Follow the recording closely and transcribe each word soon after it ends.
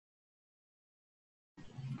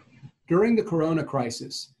During the corona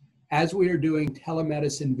crisis, as we are doing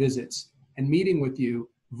telemedicine visits and meeting with you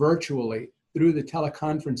virtually through the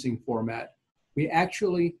teleconferencing format, we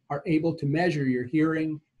actually are able to measure your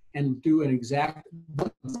hearing and do an exact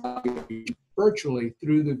virtually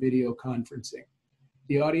through the video conferencing.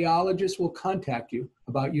 The audiologist will contact you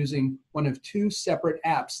about using one of two separate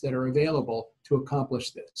apps that are available to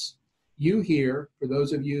accomplish this. YouHear, for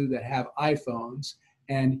those of you that have iPhones,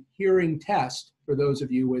 and Hearing Test for those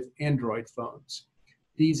of you with Android phones.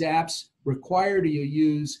 These apps require you to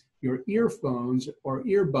use your earphones or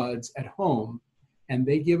earbuds at home, and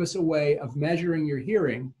they give us a way of measuring your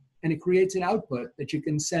hearing, and it creates an output that you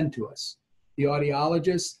can send to us. The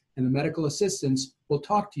audiologists and the medical assistants will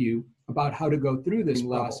talk to you about how to go through this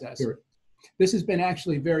process. This has been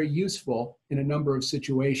actually very useful in a number of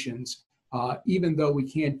situations, even though we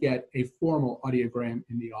can't get a formal audiogram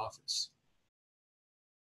in the office.